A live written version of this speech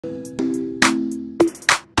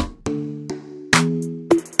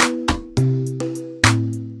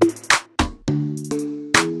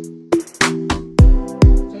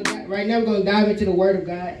now we're going to dive into the Word of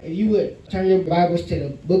God. If you would turn your Bibles to the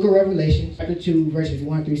book of Revelation, chapter 2, verses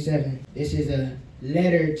 1 through 7. This is a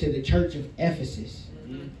letter to the church of Ephesus.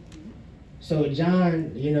 So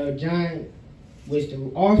John, John was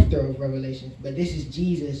the author of Revelation, but this is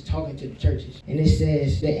Jesus talking to the churches. And it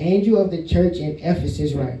says, the angel of the church in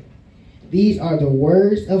Ephesus write, these are the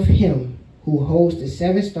words of him who holds the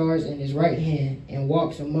 7 stars in his right hand and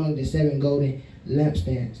walks among the 7 golden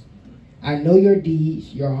lampstands. I know your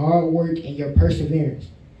deeds, your hard work, and your perseverance.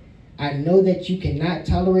 I know that you cannot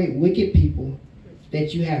tolerate wicked people,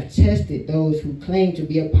 that you have tested those who claim to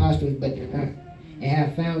be apostles but do not, and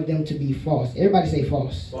have found them to be false. Everybody say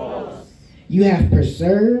false. False. You have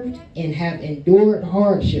persevered and have endured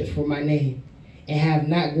hardships for my name, and have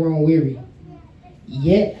not grown weary.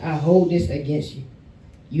 Yet I hold this against you.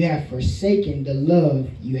 You have forsaken the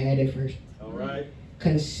love you had at first. All right.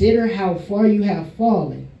 Consider how far you have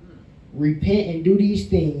fallen. Repent and do these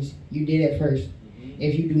things you did at first.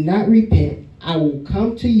 If you do not repent, I will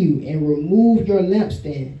come to you and remove your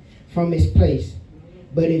lampstand from its place.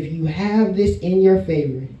 But if you have this in your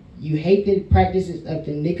favor, you hate the practices of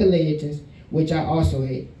the Nicolaitans, which I also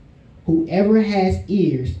hate. Whoever has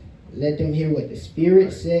ears, let them hear what the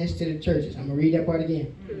Spirit says to the churches. I'm going to read that part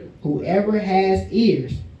again. Whoever has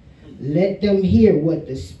ears, let them hear what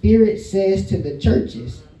the Spirit says to the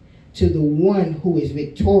churches. To the one who is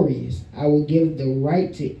victorious, I will give the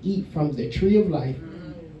right to eat from the tree of life,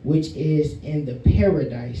 which is in the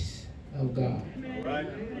paradise of God. All right.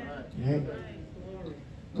 All right.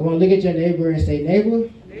 Come on, look at your neighbor and say, neighbor,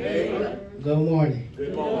 Neighbor. Good morning.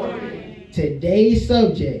 Good morning. Today's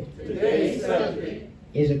subject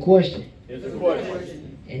Is a question. a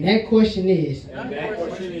question. And that question is,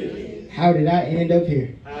 how did I end up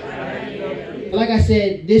here? Like I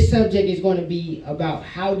said, this subject is going to be about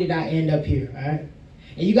how did I end up here, all right?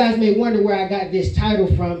 And you guys may wonder where I got this title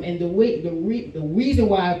from, and the reason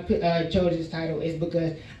why I chose this title is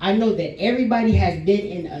because I know that everybody has been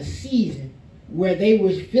in a season where they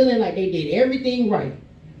was feeling like they did everything right,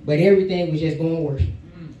 but everything was just going worse.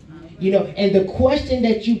 And the question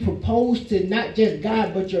that you propose to not just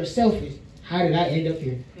God but yourself is, how did I end up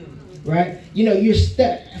here? Right? You're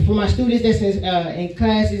stuck. For my students that's in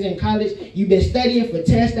classes in college, you've been studying for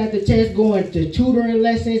test after test, going to tutoring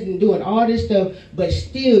lessons and doing all this stuff, but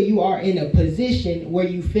still you are in a position where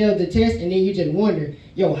you failed the test and then you just wonder,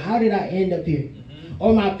 yo, how did I end up here?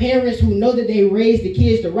 Or my parents who know that they raised the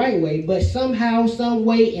kids the right way, but somehow, some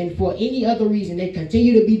way, and for any other reason, they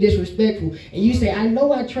continue to be disrespectful. And you say, I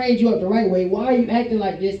know I trained you up the right way. Why are you acting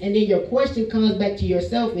like this? And then your question comes back to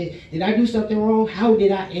yourself is, did I do something wrong? How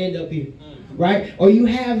did I end up here? Right? Or you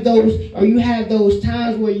have those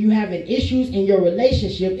times where you having issues in your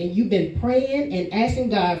relationship and you've been praying and asking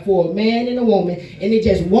God for a man and a woman, and it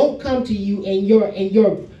just won't come to you, and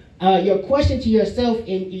your question to yourself,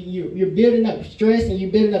 and you're building up stress and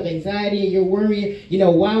you're building up anxiety and you're worrying,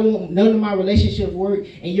 why won't none of my relationships work?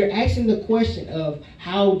 And you're asking the question of,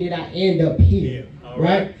 how did I end up here? Yeah,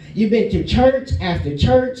 right? You've been to church after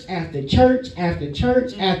church after church after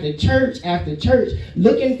church after church after church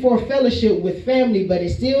looking for fellowship with family, but it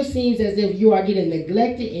still seems as if you are getting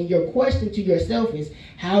neglected, and your question to yourself is,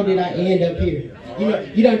 how did I end up here?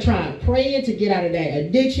 You done tried praying to get out of that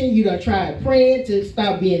addiction. You done tried praying to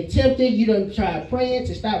stop being tempted. You done tried praying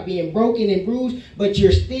to stop being broken and bruised, but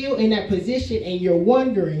you're still in that position and you're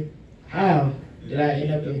wondering, how did I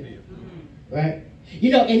end up here? Right? And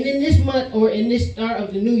in this month, or in this start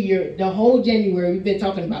of the new year, the whole January, we've been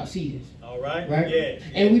talking about seasons. All right? Yeah.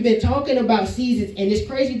 And we've been talking about seasons, and it's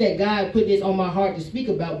crazy that God put this on my heart to speak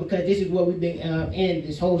about, because this is what we've been in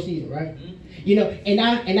this whole season, right? And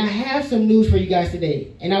I have some news for you guys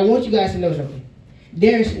today, and I want you guys to know something.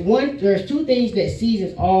 There's 2 things that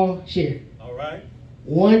seasons all share. All right.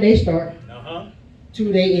 1, they start.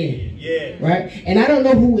 2, they end. Yeah. Right? And I don't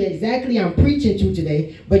know who exactly I'm preaching to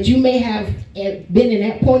today, but you may have been in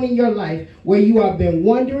that point in your life where you have been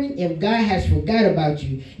wondering if God has forgot about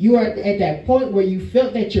you. You are at that point where you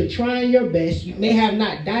felt that you're trying your best. You may have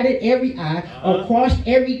not dotted every I or crossed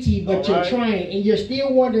every T, but you're trying, and you're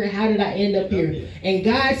still wondering, how did I end up here? And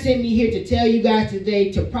God sent me here to tell you guys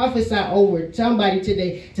today, to prophesy over somebody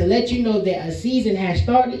today, to let you know that a season has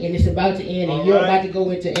started and it's about to end, and you're about to go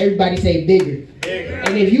into, everybody say, bigger.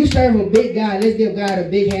 And if you serve a big God, let's give God a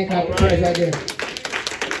big hand clap of praise right there.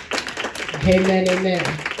 Amen, amen.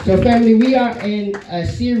 So family, we are in a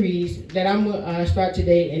series that I'm going to start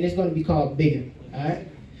today, and it's going to be called Bigger. All right?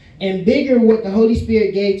 And bigger, what the Holy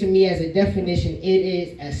Spirit gave to me as a definition, it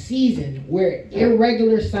is a season where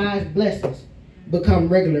irregular sized blessings become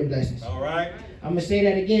regular blessings. All right. I'm going to say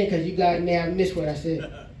that again because you guys may have missed what I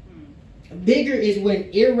said. Bigger is when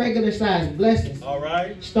irregular sized blessings All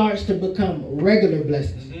right. starts to become regular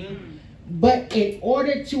blessings. But in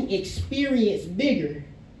order to experience bigger,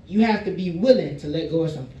 you have to be willing to let go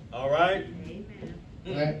of something. All right.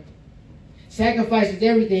 Right? Sacrifice is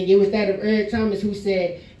everything. It was that of Eric Thomas who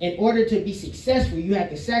said, in order to be successful, you have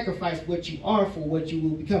to sacrifice what you are for what you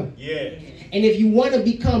will become. Yeah. And if you want to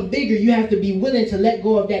become bigger, you have to be willing to let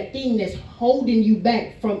go of that thing that's holding you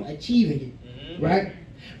back from achieving it. Right?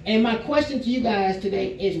 And my question to you guys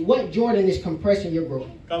today is, what Jordan is compressing your growth?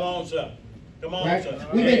 Come on, sir. Come on, Right? sir.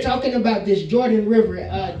 We've been talking about this Jordan River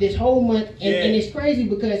this whole month, and it's crazy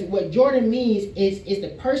because what Jordan means is the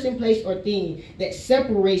person, place, or thing that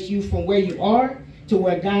separates you from where you are to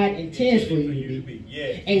where God intends for you to be.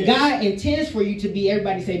 Yes. And God intends for you to be,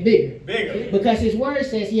 everybody say, bigger. Bigger. Because his word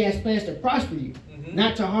says he has plans to prosper you,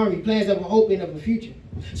 not to harm you, plans of a hope and of a future.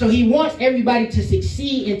 So he wants everybody to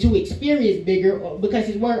succeed and to experience bigger, because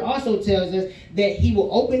his word also tells us that he will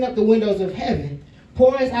open up the windows of heaven,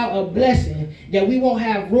 pour us out a blessing that we won't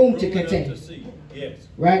have room to contain. Yes.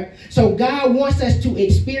 Right? So God wants us to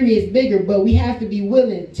experience bigger, but we have to be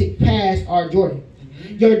willing to pass our Jordan.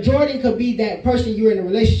 Your Jordan could be that person you're in a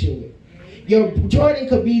relationship with. Your Jordan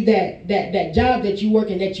could be that job that you work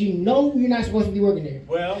in that you know you're not supposed to be working there.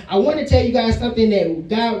 Well, I want to tell you guys something that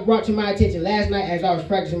God brought to my attention last night as I was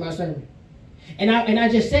practicing my sermon. And I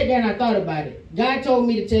just sat there and I thought about it. God told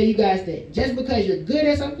me to tell you guys that just because you're good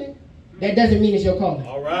at something, that doesn't mean it's your calling.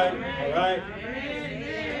 All right. All right.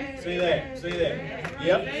 Say that. Say that.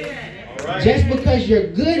 Yep. All right. Just because you're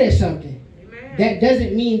good at something, that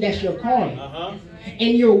doesn't mean that's your calling.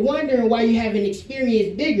 And you're wondering why you haven't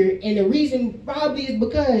experienced bigger, and the reason probably is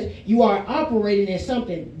because you are operating in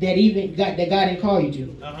something that God didn't call you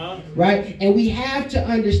to. Right? And we have to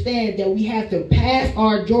understand that we have to pass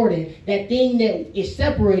our Jordan, that thing that is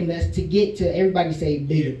separating us, to get to, everybody say,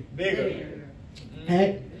 bigger. Bigger.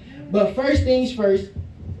 Right? But first things first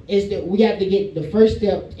is that we have to get the first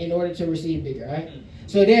step in order to receive bigger. Right?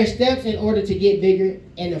 So there are steps in order to get bigger,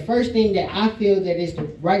 and the first thing that I feel that is the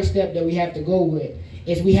right step that we have to go with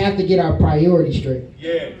is we have to get our priorities straight.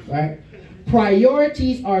 Yeah. Right?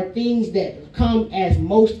 Priorities are things that come as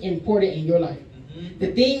most important in your life.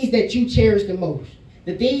 The things that you cherish the most.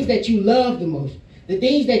 The things that you love the most. The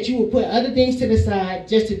things that you will put other things to the side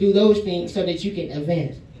just to do those things so that you can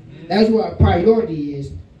advance. That's what a priority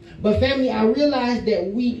is. But family, I realize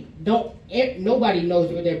that nobody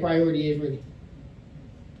knows what their priority is really.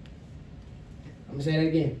 I'm going to say that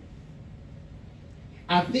again.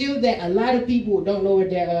 I feel that a lot of people don't know what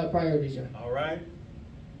their priorities are. All right.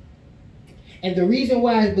 And the reason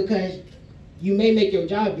why is because you may make your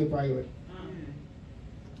job your priority.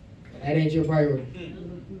 That ain't your priority.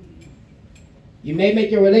 You may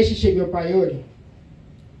make your relationship your priority,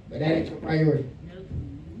 but that ain't your priority.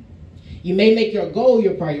 You may make your goal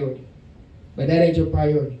your priority, but that ain't your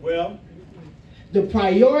priority. Well, the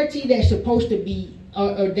priority that's supposed to be,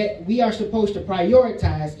 or that we are supposed to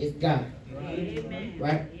prioritize, is God.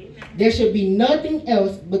 Right? There should be nothing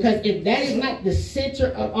else, because if that is not the center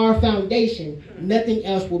of our foundation, nothing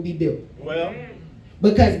else will be built. Well,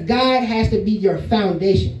 because God has to be your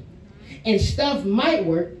foundation. And stuff might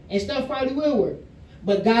work, and stuff probably will work,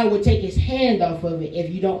 but God will take his hand off of it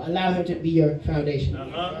if you don't allow him to be your foundation.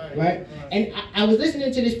 Right? And I was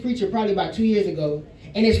listening to this preacher probably about 2 years ago,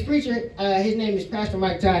 and this preacher, his name is Pastor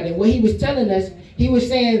Mike Todd, and what he was telling us, he was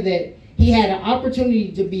saying that he had an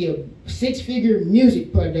opportunity to be a six-figure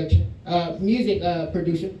music producer, and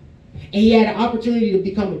he had an opportunity to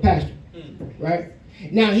become a pastor. Right?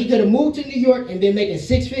 Now, he could have moved to New York and been making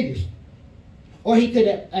six figures, or he could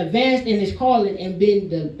have advanced in his calling and been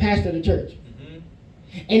the pastor of the church.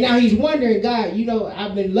 And now he's wondering, God,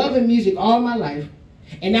 I've been loving music all my life,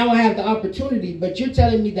 and now I have the opportunity, but you're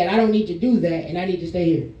telling me that I don't need to do that, and I need to stay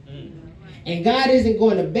here. And God isn't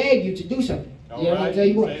going to beg you to do something. All right.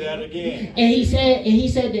 Say that again. And he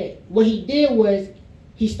said that what he did was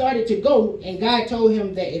he started to go, and God told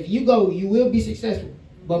him that if you go, you will be successful,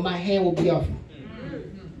 but my hand will be off you.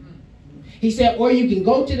 He said, or you can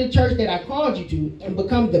go to the church that I called you to and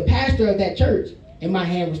become the pastor of that church, and my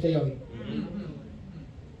hand will stay on you.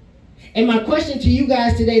 And my question to you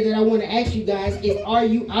guys today that I want to ask you guys is, are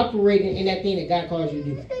you operating in that thing that God calls you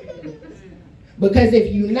to do? Because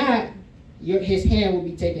if you're not, his hand will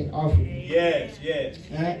be taken off you. Yes, yes.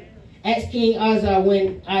 All right? Ask King Uzziah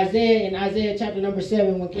when Isaiah chapter number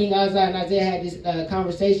 7, when King Uzziah and Isaiah had this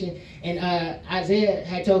conversation, and Isaiah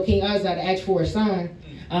had told King Uzziah to ask for a sign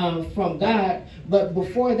from God. But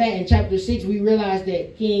before that, in chapter 6, we realized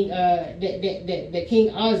that King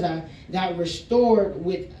Uzziah got restored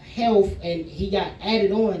with health, and he got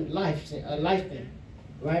added on lifespan.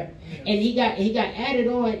 right? And he got added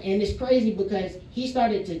on, and it's crazy because he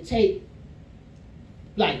started to take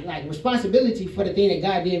like responsibility for the thing that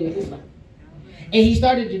God did with his life. And he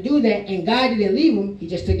started to do that, and God didn't leave him. He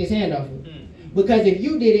just took his hand off him. Because if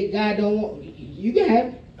you did it, God don't want you can have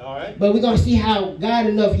it. All right. But we're gonna see how God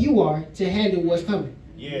enough you are to handle what's coming.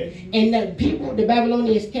 Yes. And the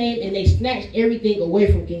Babylonians came and they snatched everything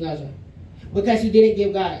away from King Uzziah. Because he didn't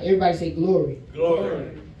give God, everybody say glory.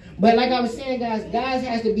 Glory. But like I was saying, guys, God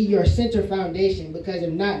has to be your center foundation, because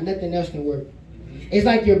if not, nothing else can work. It's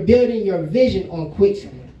like you're building your vision on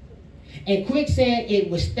quicksand. And quicksand, it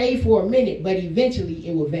will stay for a minute, but eventually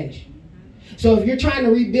it will vanish. So if you're trying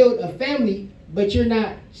to rebuild a family, but you're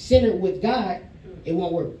not centered with God, it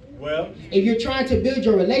won't work. Well, if you're trying to build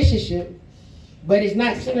your relationship, but it's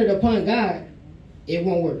not centered upon God, it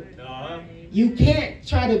won't work. You can't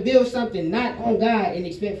try to build something not on God and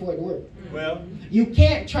expect for it to work. Well, you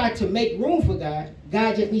can't try to make room for God.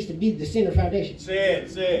 God just needs to be the center foundation. Say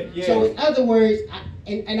it. Yeah. So in other words,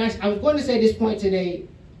 I was going to say this point today.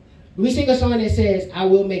 We sing a song that says, I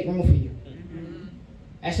will make room for you.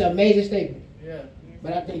 That's an amazing statement. Yeah.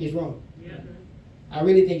 But I think it's wrong. Yeah. I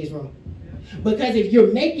really think it's wrong. Because if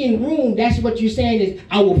you're making room, that's what you're saying is,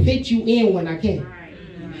 I will fit you in when I can.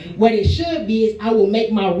 What it should be is, I will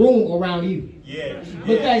make my room around you. Yes.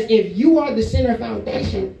 Because if you are the center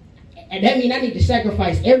foundation, and that means I need to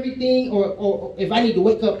sacrifice everything, or if I need to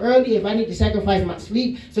wake up early, if I need to sacrifice my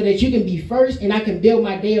sleep so that you can be first and I can build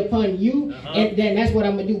my day upon you, and then that's what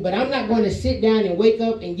I'm going to do. But I'm not going to sit down and wake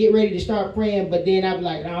up and get ready to start praying, but then I'm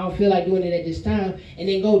like, I don't feel like doing it at this time, and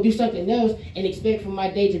then go do something else and expect for my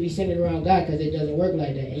day to be centered around God, because it doesn't work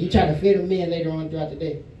like that. And you try to fit them in later on throughout the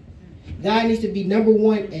day. God needs to be number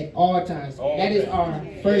one at all times. That is our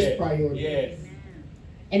first priority. Yes.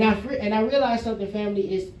 And I realized something,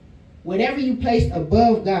 family, is whatever you place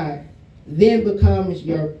above God then becomes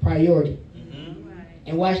your priority.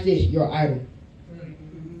 And watch this, your idol.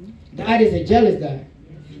 God is a jealous God.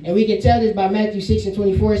 And we can tell this by Matthew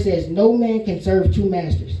 6:24. It says, no man can serve two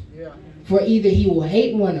masters. For either he will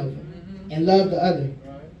hate one of them and love the other,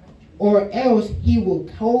 or else he will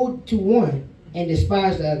hold to one and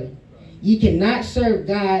despise the other. You cannot serve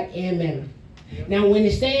God and mammon. Now, when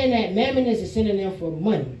it's saying that, mammon is a synonym for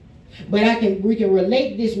money. But we can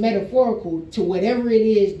relate this metaphorical to whatever it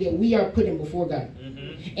is that we are putting before God.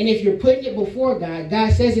 And if you're putting it before God,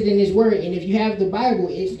 God says it in his word. And if you have the Bible,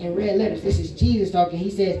 it's in red letters. This is Jesus talking.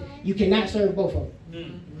 He says you cannot serve both of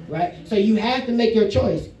them. Right? So you have to make your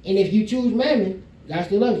choice. And if you choose mammon, God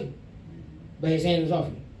still loves you. But his hand is off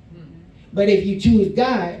you. But if you choose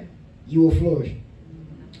God, you will flourish.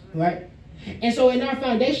 Right? And so in our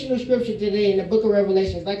foundational scripture today in the book of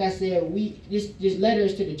Revelations, like I said, this letter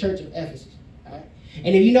is to the church of Ephesus. Right?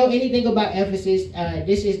 And if you know anything about Ephesus,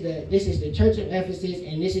 this is the church of Ephesus,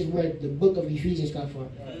 and this is where the book of Ephesians comes from.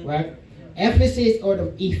 Right? Ephesus, or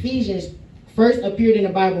the Ephesians, first appeared in the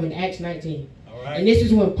Bible in Acts 19. Right. And this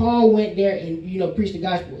is when Paul went there and preached the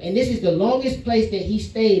gospel. And this is the longest place that he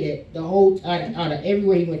stayed at the whole out of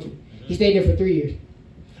everywhere he went to. He stayed there for 3 years.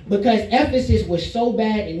 Because Ephesus was so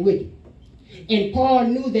bad and wicked. And Paul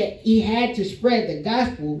knew that he had to spread the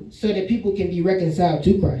gospel so that people can be reconciled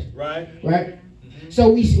to Christ. Right. Right. So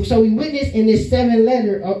we witness in this seventh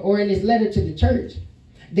letter, or in this letter to the church,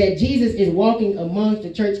 that Jesus is walking amongst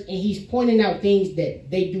the church and he's pointing out things that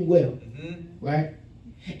they do well. Right.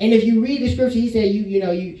 And if you read the scripture, he said,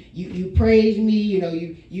 you praise me,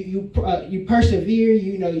 you persevere,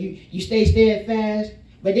 you stay steadfast.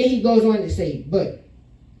 But then he goes on to say, but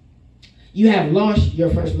you have lost your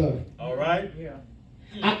first love. All right. Yeah.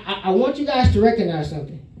 I want you guys to recognize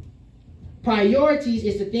something. Priorities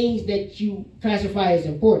is the things that you classify as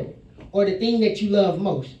important, or the thing that you love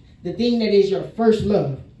most, the thing that is your first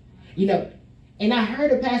love. And I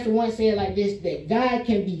heard a pastor once say it like this, that God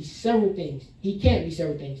can be several things. He can't be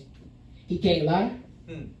several things. He can't lie.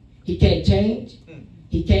 He can't change.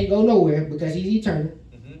 He can't go nowhere because he's eternal.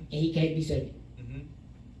 And he can't be second.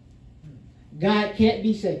 God can't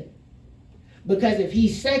be second. Because if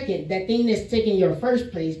he's second, that thing that's taking your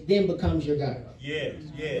first place then becomes your God. Yes,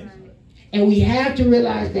 yes. And we have to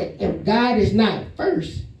realize that if God is not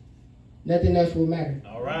first, nothing else will matter.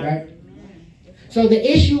 All right? So the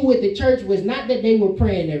issue with the church was not that they were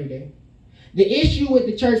praying every day. The issue with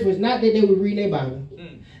the church was not that they were reading their Bible.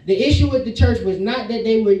 The issue with the church was not that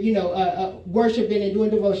they were, worshiping and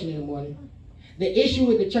doing devotion in the morning. The issue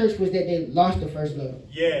with the church was that they lost the first love.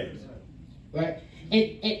 Yes. Right?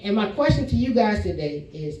 And my question to you guys today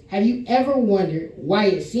is, have you ever wondered why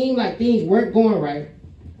it seemed like things weren't going right,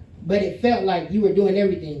 but it felt like you were doing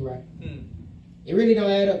everything right? It really don't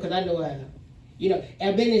add up, because I know I have. You know,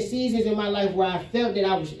 I've been in seasons in my life where I felt that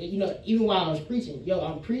I was, you know, even while I was preaching,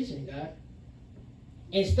 I'm preaching, God.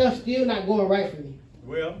 And stuff still not going right for me.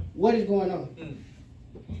 Well, what is going on?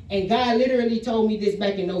 And God literally told me this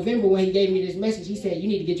back in November when he gave me this message. He said, you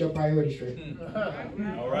need to get your priorities straight.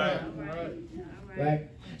 All right. Right?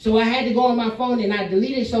 So I had to go on my phone and I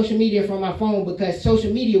deleted social media from my phone because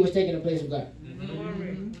social media was taking the place of God.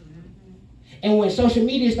 And when social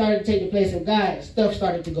media started to take the place of God, stuff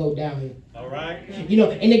started to go downhill. All right. You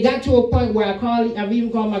know, and it got to a point where I've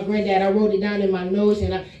even called my granddad. I wrote it down in my notes,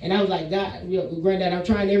 and I was like, God, granddad, I'm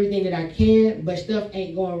trying everything that I can, but stuff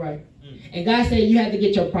ain't going right. And God said you have to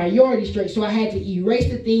get your priorities straight. So I had to erase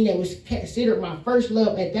the thing that was considered my first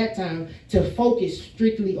love at that time to focus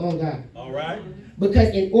strictly on God. All right. Because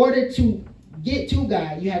in order to get to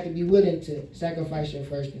God, you have to be willing to sacrifice your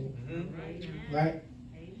first thing. Right?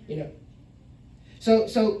 You know.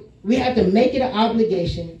 So we have to make it an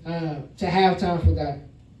obligation to have time for God.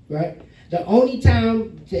 Right? The only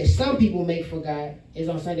time that some people make for God is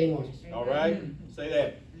on Sunday mornings. All right. Say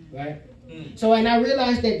that. Right? So, and I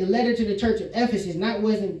realized that the letter to the church of Ephesus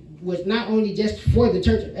was not only just for the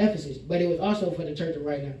church of Ephesus, but it was also for the church of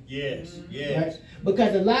right now. Yes, yes. Right?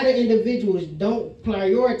 Because a lot of individuals don't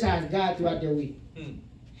prioritize God throughout their week.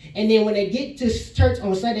 And then when they get to church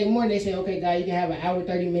on Sunday morning, they say, okay, God, you can have an hour,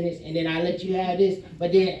 30 minutes, and then I'll let you have this.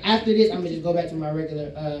 But then after this, I'm going to just go back to my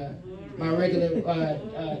regular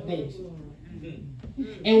things.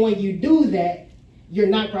 And when you do that, you're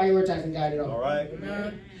not prioritizing God at all. All right.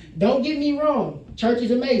 Don't get me wrong. Church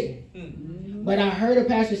is amazing. But I heard a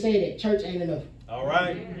pastor say that church ain't enough. All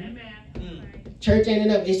right. Church ain't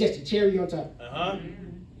enough. It's just a cherry on top.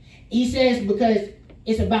 He says because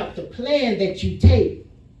it's about the plan that you take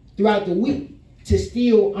throughout the week to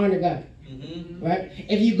still honor God. Right?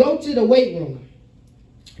 If you go to the weight room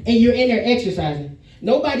and you're in there exercising,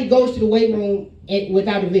 nobody goes to the weight room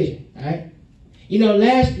without a vision. All right? You know,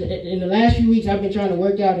 in the last few weeks, I've been trying to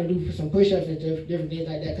work out and do some push-ups and different things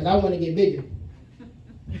like that because I want to get bigger.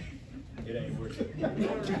 It ain't working.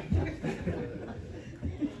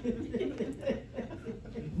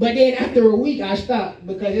 But then after a week, I stopped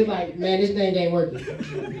because it's like, man, this thing ain't working.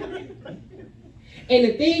 And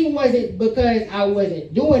the thing wasn't because I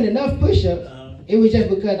wasn't doing enough push-ups. It was just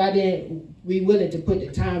because I didn't be willing to put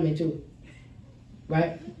the time into it.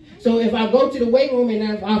 Right? So if I go to the weight room and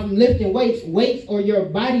if I'm lifting weights or your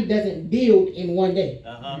body doesn't build in one day.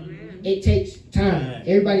 It takes time.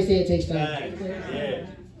 Everybody say it takes time. Yeah.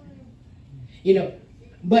 You know,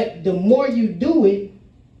 but the more you do it,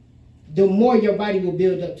 the more your body will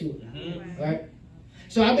build up to it. Right?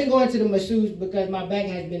 So I've been going to the masseuse because my back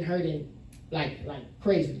has been hurting like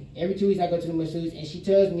crazy. Every 2 weeks I go to the masseuse and she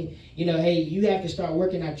tells me, you know, hey, you have to start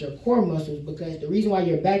working out your core muscles because the reason why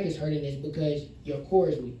your back is hurting is because your core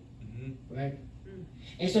is weak. Right?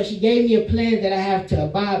 And so she gave me a plan that I have to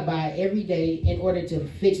abide by every day in order to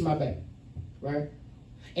fix my back. Right?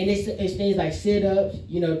 And it's things like sit-ups,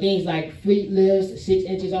 you know, things like feet lifts, 6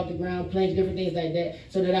 inches off the ground, planks, different things like that,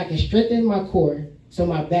 so that I can strengthen my core so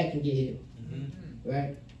my back can get healed.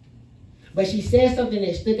 Right? But she said something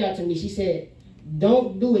that stuck out to me. She said,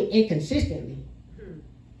 don't do it inconsistently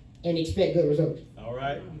and expect good results. All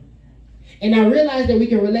right. And I realized that we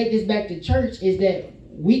can relate this back to church is that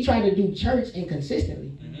we try to do church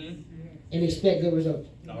inconsistently and expect good results.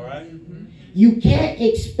 All right. You can't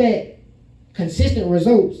expect consistent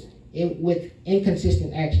results with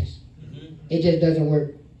inconsistent actions. It just doesn't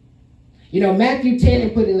work. You know, Matthew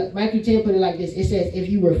 10 put it like this. It says, if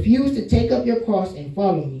you refuse to take up your cross and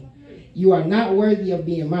follow me, you are not worthy of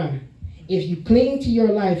being mine. If you cling to your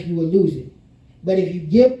life, you will lose it. But if you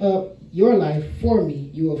give up your life for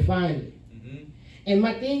me, you will find it. And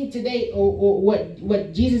my thing today, or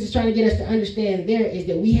what Jesus is trying to get us to understand there, is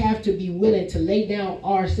that we have to be willing to lay down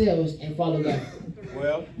ourselves and follow God.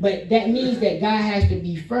 Well, but that means that God has to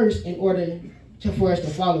be first in order for us to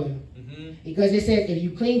follow him. Because it says if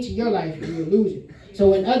you cling to your life, you will lose it.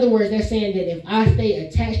 So in other words, that's saying that if I stay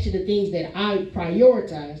attached to the things that I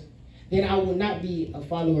prioritize, then I will not be a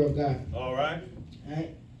follower of God. All right. All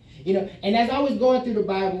right. You know, and as I was going through the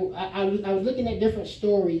Bible, I was looking at different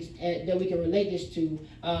stories that we can relate this to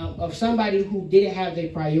of somebody who didn't have their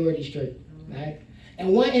priorities straight. Right? And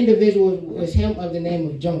one individual was him of the name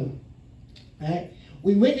of Jonah. Right?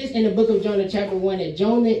 We witnessed in the book of Jonah, chapter 1, that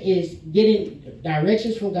Jonah is getting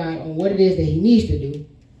directions from God on what it is that he needs to do.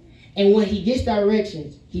 And when he gets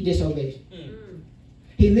directions, he disobeys.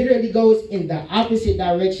 He literally goes in the opposite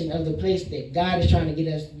direction of the place that God is trying to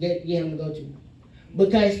get him to go to.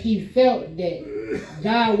 Because he felt that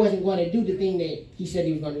God wasn't going to do the thing that he said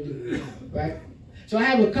he was going to do. Right? So I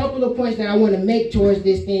have a couple of points that I want to make towards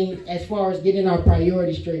this thing as far as getting our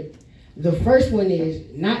priorities straight. The first one is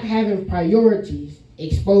not having priorities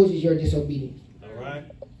exposes your disobedience. All right.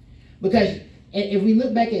 Because if we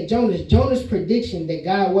look back at Jonah's prediction that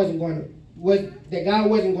God wasn't going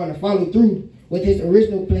to follow through with his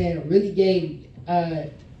original plan really gave Jonah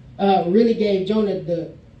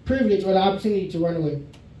the privilege or the opportunity to run away.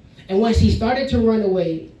 And once he started to run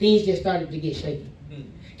away, things just started to get shaky.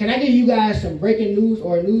 Can I give you guys some breaking news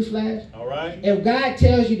or a news flash? All right. If God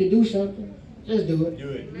tells you to do something, just do it. Do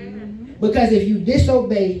it. Because if you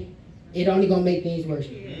disobey, it only going to make things worse.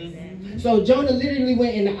 So Jonah literally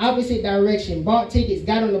went in the opposite direction, bought tickets,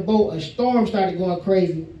 got on the boat, a storm started going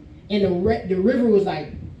crazy, and the river was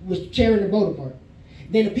tearing the boat apart.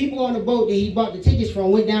 Then the people on the boat that he bought the tickets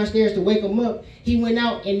from went downstairs to wake him up. He went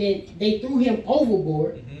out, and then they threw him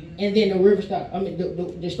overboard, and then the river stopped.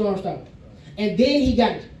 The storm stopped. And then he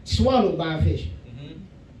got swallowed by a fish.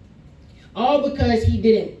 All because he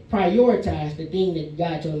didn't prioritize the thing that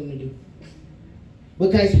God told him to do.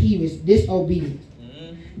 Because he was disobedient.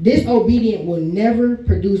 Disobedient will never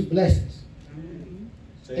produce blessings.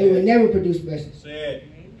 It will never produce blessings.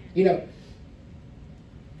 You know,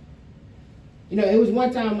 it was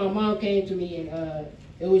one time my mom came to me, and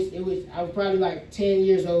I was probably like 10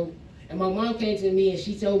 years old, and my mom came to me and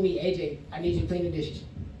she told me, AJ, I need you to clean the dishes.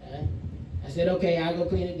 I said, okay, I'll go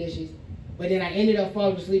clean the dishes. But then I ended up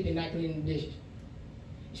falling asleep and not cleaning the dishes.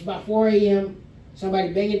 It's about 4 a.m.,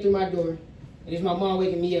 somebody banging through my door, and it's my mom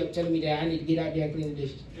waking me up telling me that I need to get out there and clean the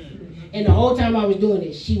dishes. And the whole time I was doing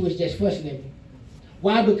it, she was just fussing at me.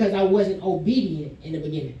 Why? Because I wasn't obedient in the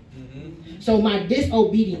beginning. So my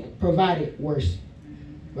disobedience provided worse,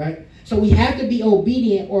 right? So we have to be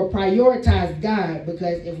obedient or prioritize God,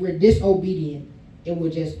 because if we're disobedient, it will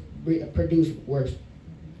just produce worse.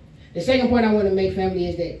 The second point I want to make, family,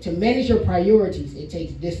 is that to manage your priorities, it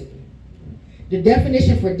takes discipline. The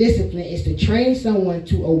definition for discipline is to train someone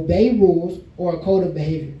to obey rules or a code of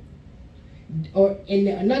behavior. Or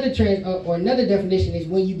another definition is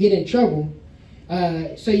when you get in trouble,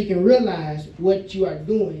 so you can realize what you are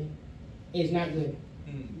doing is not good,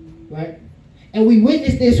 right? And we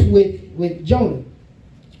witnessed this with Jonah,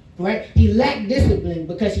 right? He lacked discipline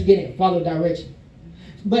because he didn't follow direction.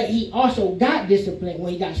 But he also got discipline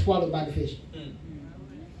when he got swallowed by the fish.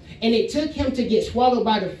 And it took him to get swallowed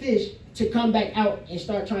by the fish to come back out and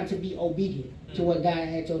start trying to be obedient to what God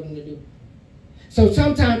had told him to do. So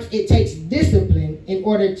sometimes it takes discipline in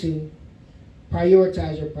order to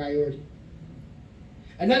prioritize your priority.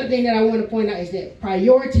 Another thing that I want to point out is that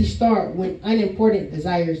priorities start when unimportant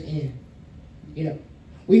desires end.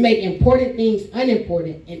 We make important things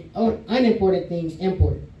unimportant and unimportant things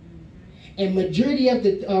important. And majority of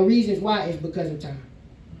the reasons why is because of time,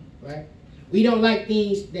 right? We don't like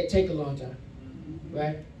things that take a long time,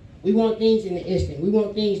 right? We want things in the instant. We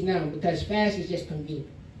want things now because fast is just convenient.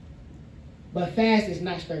 But fast is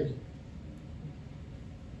not sturdy.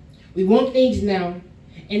 We want things now.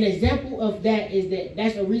 An example of that is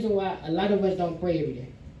that's the reason why a lot of us don't pray every day.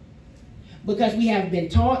 Because we have been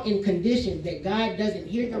taught and conditioned that God doesn't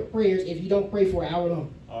hear your prayers if you don't pray for an hour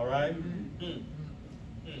long. All right.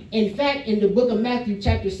 In fact, in the book of Matthew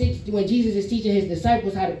chapter 6, when Jesus is teaching his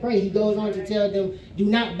disciples how to pray, he goes on to tell them, do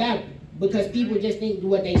not babble. Because people just think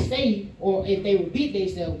what they say, or if they repeat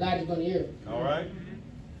themselves, God is going to hear them. All right.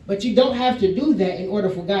 But you don't have to do that in order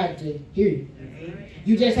for God to hear you.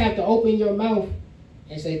 You just have to open your mouth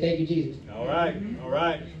and say, thank you, Jesus. All right. All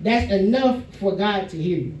right. That's enough for God to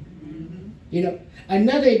hear you.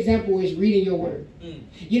 Another example is reading your word.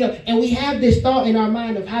 And we have this thought in our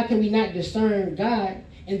mind of how can we not discern God?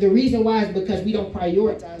 And the reason why is because we don't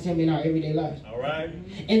prioritize him in our everyday lives. All right.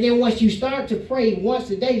 And then once you start to pray once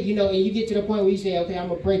a day, and you get to the point where you say, okay, I'm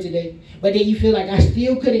going to pray today. But then you feel like I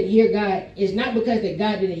still couldn't hear God. It's not because that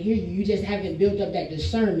God didn't hear you. You just haven't built up that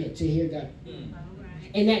discernment to hear God.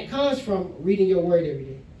 And that comes from reading your word every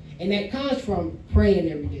day. And that comes from praying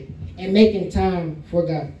every day and making time for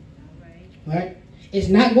God. Right? It's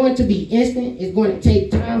not going to be instant. It's going to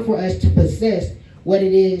take time for us to possess what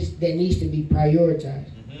it is that needs to be prioritized.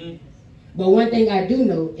 But one thing I do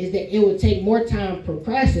know is that it will take more time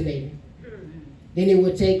procrastinating than it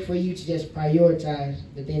would take for you to just prioritize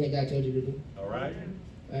the thing that God told you to do. All right.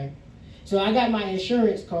 Right? So I got my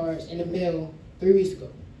insurance cards in the mail 3 weeks ago.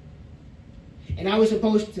 And I was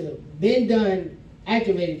supposed to been done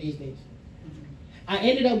activating these things. I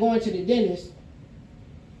ended up going to the dentist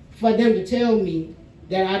for them to tell me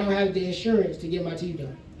that I don't have the insurance to get my teeth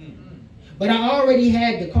done. But I already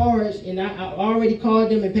had the cards, and I already called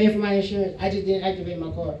them and paid for my insurance. I just didn't activate my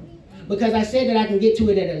card because I said that I can get to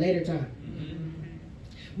it at a later time.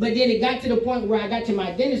 But then it got to the point where I got to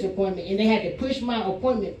my dentist appointment, and they had to push my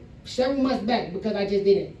appointment several months back because I just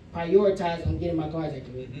didn't prioritize on getting my cars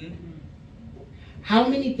activated. Mm-hmm. How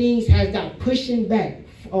many things has got pushing back,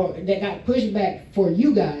 or that got pushed back for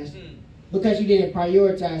you guys because you didn't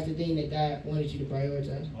prioritize the thing that God wanted you to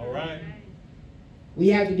prioritize? All right. We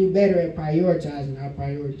have to do better at prioritizing our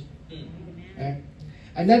priorities. Right?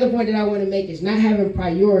 Another point that I want to make is not having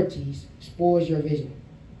priorities spoils your vision.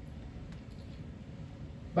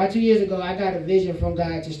 About 2 years ago, I got a vision from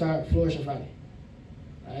God to start Flourishing Friday.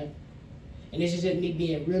 Right? And this is just me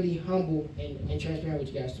being really humble and transparent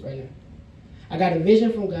with you guys right now. I got a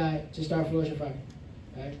vision from God to start Flourishing Friday.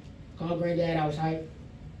 Right? Called Granddad, I was hyped.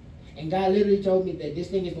 And God literally told me that this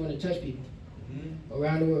thing is going to touch people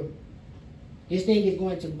around the world. This thing is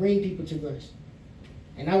going to bring people to Christ.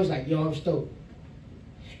 And I was like, yo, I'm stoked.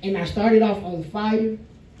 And I started off on fire,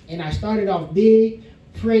 and I started off big,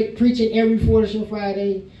 preaching every Flourishing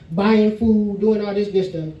Friday, buying food, doing all this good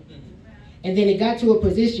stuff. And then it got to a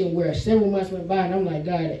position where several months went by, and I'm like,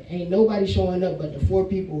 God, ain't nobody showing up but the 4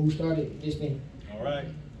 people who started this thing. All right.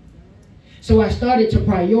 So I started to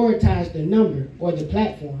prioritize the number or the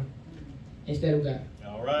platform instead of God.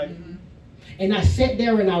 All right. And I sat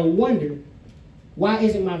there and I wondered, why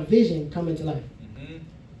isn't my vision coming to life?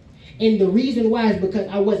 And the reason why is because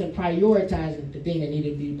I wasn't prioritizing the thing that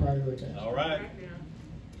needed to be prioritized. All right.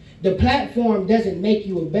 The platform doesn't make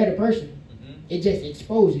you a better person. It just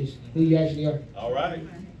exposes who you actually are. All right.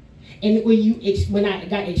 And when I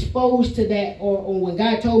got exposed to that, or when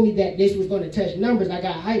God told me that this was going to touch numbers, I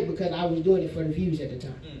got hyped because I was doing it for the views at the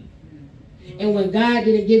time. And when God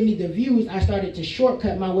didn't give me the views, I started to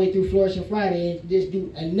shortcut my way through Flourishing Friday and just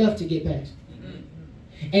do enough to get past.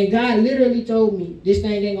 And God literally told me, this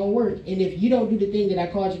thing ain't going to work. And if you don't do the thing that I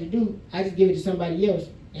called you to do, I just give it to somebody else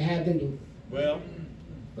and have them do it. Well.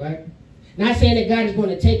 Right? Not saying that God is going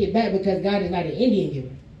to take it back because God is not an Indian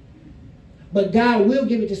giver. But God will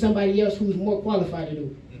give it to somebody else who's more qualified to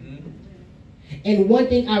do it. And one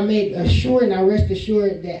thing I made assured, and I rest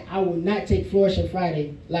assured, that I will not take Flourishing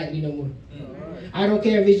Friday lightly no more. I don't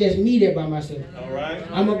care if it's just me there by myself. All right.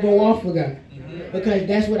 I'm going to go off for God. Because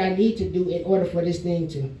that's what I need to do in order for this thing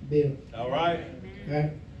to build. All right.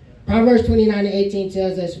 Right? Proverbs 29:18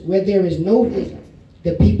 tells us, where there is no vision,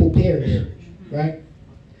 the people perish. Right?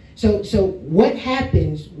 So what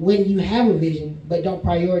happens when you have a vision but don't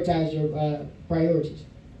prioritize your priorities?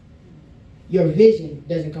 Your vision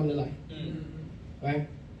doesn't come to life. Right?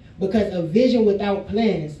 Because a vision without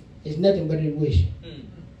plans is nothing but a wish.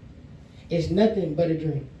 It's nothing but a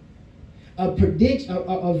dream.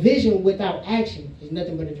 A vision without action is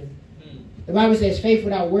nothing but a dream. The Bible says faith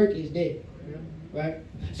without work is dead. Right?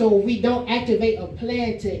 So if we don't activate a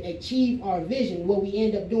plan to achieve our vision, what we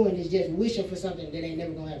end up doing is just wishing for something that ain't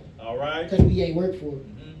never going to happen. All right. Because we ain't worked for it.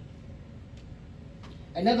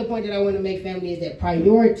 Another point that I want to make, family, is that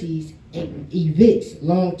priorities evicts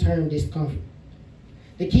long-term discomfort.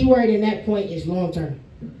 The key word in that point is long-term.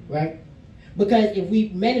 Right? Because if we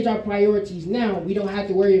manage our priorities now, we don't have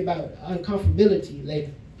to worry about uncomfortability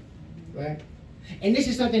later, right? And this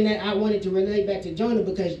is something that I wanted to relate back to Jonah,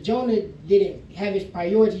 because Jonah didn't have his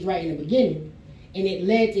priorities right in the beginning, and it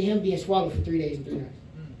led to him being swallowed for 3 days and 3 nights.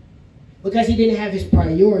 Because he didn't have his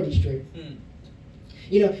priorities straight.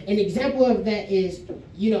 You know, an example of that is,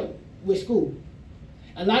 you know, with school.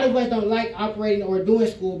 A lot of us don't like operating or doing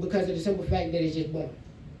school because of the simple fact that it's just boring,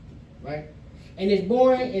 right? And it's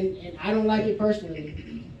boring, and I don't like it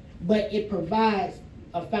personally, but it provides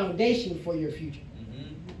a foundation for your future,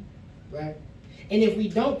 right? And if we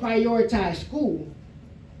don't prioritize school,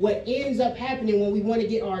 what ends up happening when we want to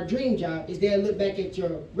get our dream job is they'll look back at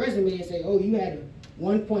your resume and say, oh, you had a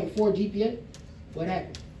 1.4 GPA? What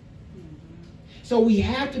happened? So we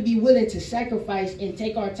have to be willing to sacrifice and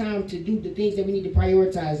take our time to do the things that we need to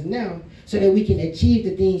prioritize now so that we can achieve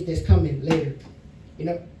the things that's coming later, you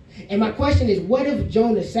know? And my question is, what if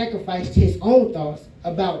Jonah sacrificed his own thoughts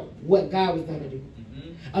about what God was going to do?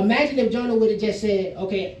 Imagine if Jonah would have just said,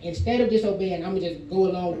 okay, instead of disobeying, I'm going to just go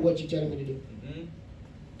along with what you're telling me to do.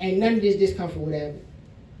 And none of this discomfort would happen.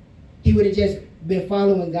 He would have just been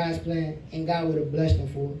following God's plan, and God would have blessed him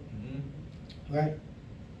for it. Right?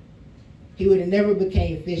 He would have never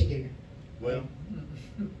became fish digger. Well.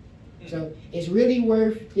 So it's really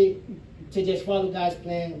worth it to just follow God's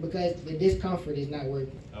plan, because the discomfort is not worth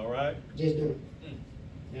it. All right. Just do it.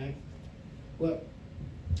 All right? Well,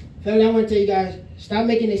 family, I want to tell you guys, stop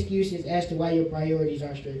making excuses as to why your priorities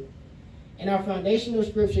aren't straight. In our foundational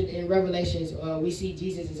scripture in Revelations, we see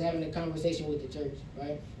Jesus is having a conversation with the church,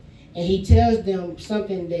 right? And he tells them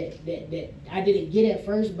something that I didn't get at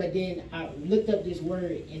first, but then I looked up this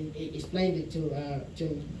word and it explained it to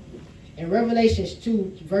me. In Revelations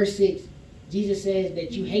 2, verse 6, Jesus says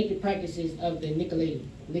that you hate the practices of the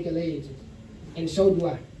Nicolaitans, and so do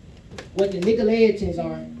I. What the Nicolaitans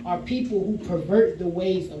are people who pervert the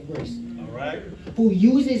ways of grace. All right. Who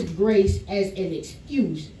uses grace as an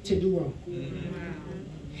excuse to do wrong.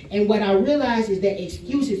 And what I realize is that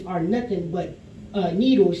excuses are nothing but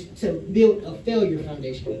needles to build a failure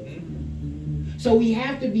foundation. So we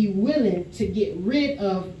have to be willing to get rid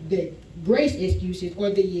of the grace excuses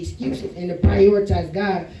or the excuses and to prioritize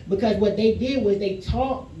God, because what they did was they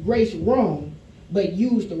taught grace wrong but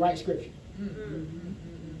used the right scripture.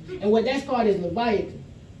 And what that's called is Leviathan.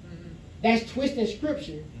 That's twisting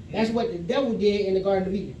scripture. That's what the devil did in the Garden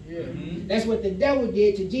of Eden. That's what the devil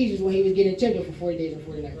did to Jesus when he was getting tempted for 40 days and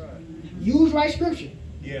 40 nights. Use right scripture,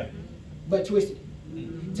 but twist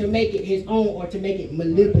it to make it his own or to make it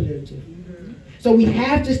manipulative. So we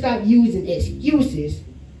have to stop using excuses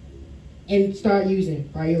and start using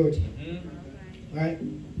priority. Right?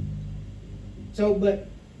 So, but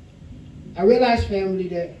I realized, family,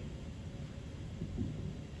 that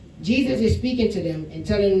Jesus is speaking to them and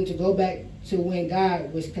telling them to go back to when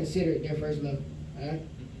God was considered their first love. Right?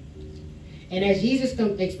 And as Jesus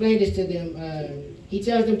explained this to them, he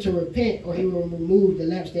tells them to repent or he will remove the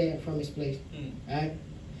lampstand from its place. Right?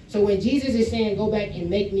 So when Jesus is saying, go back and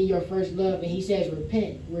make me your first love, and he says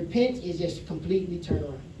repent is just completely turn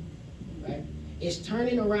around. Right? It's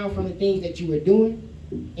turning around from the things that you were doing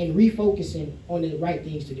and refocusing on the right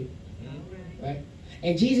things to do. Right?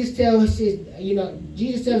 And Jesus tells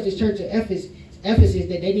this church of Ephesus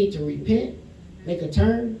that they need to repent, make a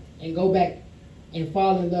turn, and go back and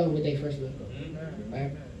fall in love with their first love.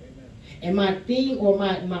 Right? And my thing, or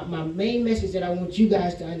my main message that I want you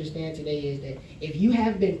guys to understand today is that if you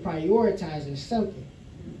have been prioritizing something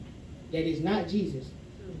that is not Jesus,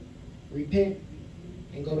 repent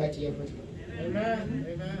and go back to your first love. Amen.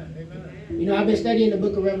 Amen. Amen. You know, I've been studying the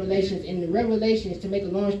book of Revelations, and the Revelations, to make a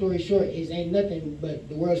long story short, ain't nothing but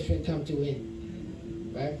the world's finna come to an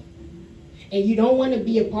end. Right? And you don't want to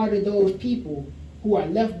be a part of those people who are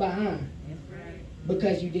left behind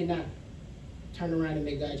because you did not turn around and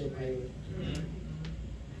make God your priority.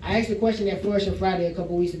 I asked a question at Flourish on Friday a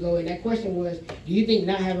couple weeks ago, and that question was, do you think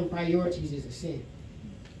not having priorities is a sin?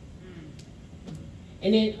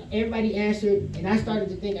 And then everybody answered, and I started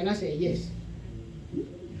to think, and I said yes.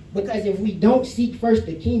 Because if we don't seek first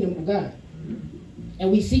the kingdom of God,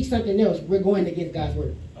 and we seek something else, we're going against God's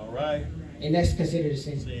word. All right. And that's considered a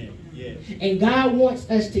sin. Sin. Yes. And God wants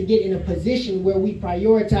us to get in a position where we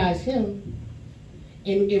prioritize him,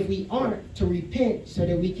 and if we aren't, to repent so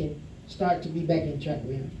that we can start to be back in track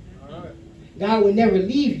with him. All right. God will never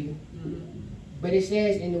leave you, but it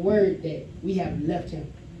says in the word that we have left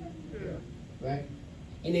him. Right?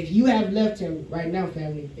 And if you have left him right now,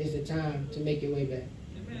 family, it's the time to make your way back.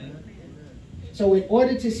 So in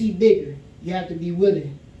order to see bigger, you have to be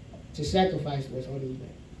willing to sacrifice what's holding you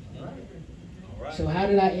back. All right. So how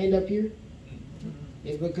did I end up here?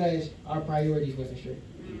 It's because our priorities wasn't straight.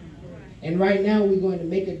 And right now we're going to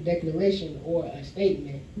make a declaration or a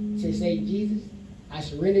statement to say, Jesus, I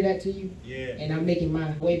surrender that to you, and I'm making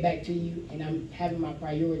my way back to you, and I'm having my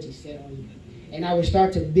priorities set on you. And I will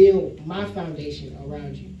start to build my foundation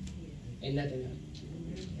around you and nothing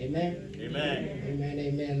else. Amen? Amen. Amen,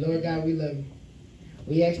 amen. Lord God, we love you.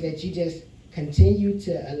 We ask that you just continue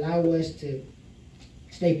to allow us to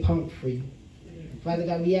stay pumped for you. Father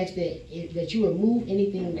God, we ask that you remove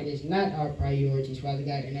anything that is not our priorities, Father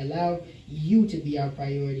God, and allow you to be our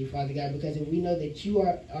priority, Father God, because if we know that you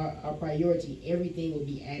are our priority, everything will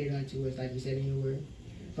be added unto us, like you said in your word.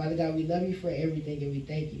 Father God, we love you for everything, and we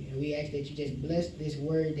thank you. And we ask that you just bless this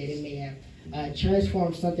word, that it may have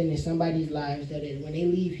transformed something in somebody's lives, that when they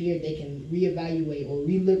leave here, they can reevaluate or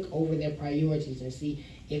relook over their priorities and see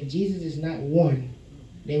if Jesus is not one,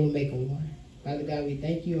 they will make him one. Father God, we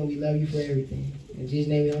thank you and we love you for everything. In Jesus'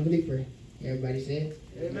 name we humbly pray. Everybody said?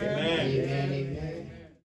 Amen. Amen.